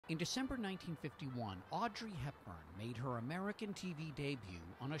In December 1951, Audrey Hepburn made her American TV debut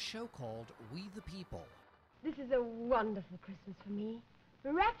on a show called We the People. This is a wonderful Christmas for me.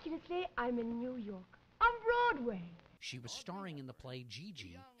 Miraculously, I'm in New York, on Broadway. She was starring in the play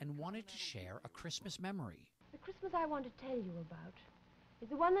Gigi and wanted to share a Christmas memory. The Christmas I want to tell you about is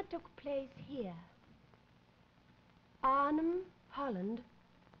the one that took place here. Arnhem, Holland,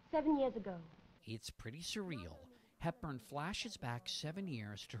 7 years ago. It's pretty surreal. Hepburn flashes back 7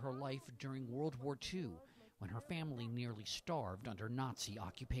 years to her life during World War II, when her family nearly starved under Nazi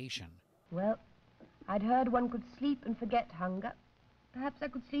occupation. Well, I'd heard one could sleep and forget hunger. Perhaps I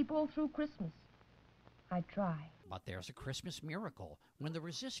could sleep all through Christmas. I'd try. But there's a Christmas miracle when the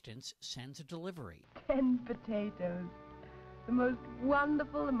resistance sends a delivery. 10 potatoes. The most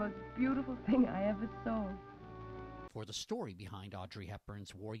wonderful, the most beautiful thing I ever saw. For the story behind Audrey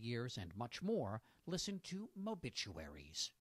Hepburn's war years and much more, listen to Mobituaries.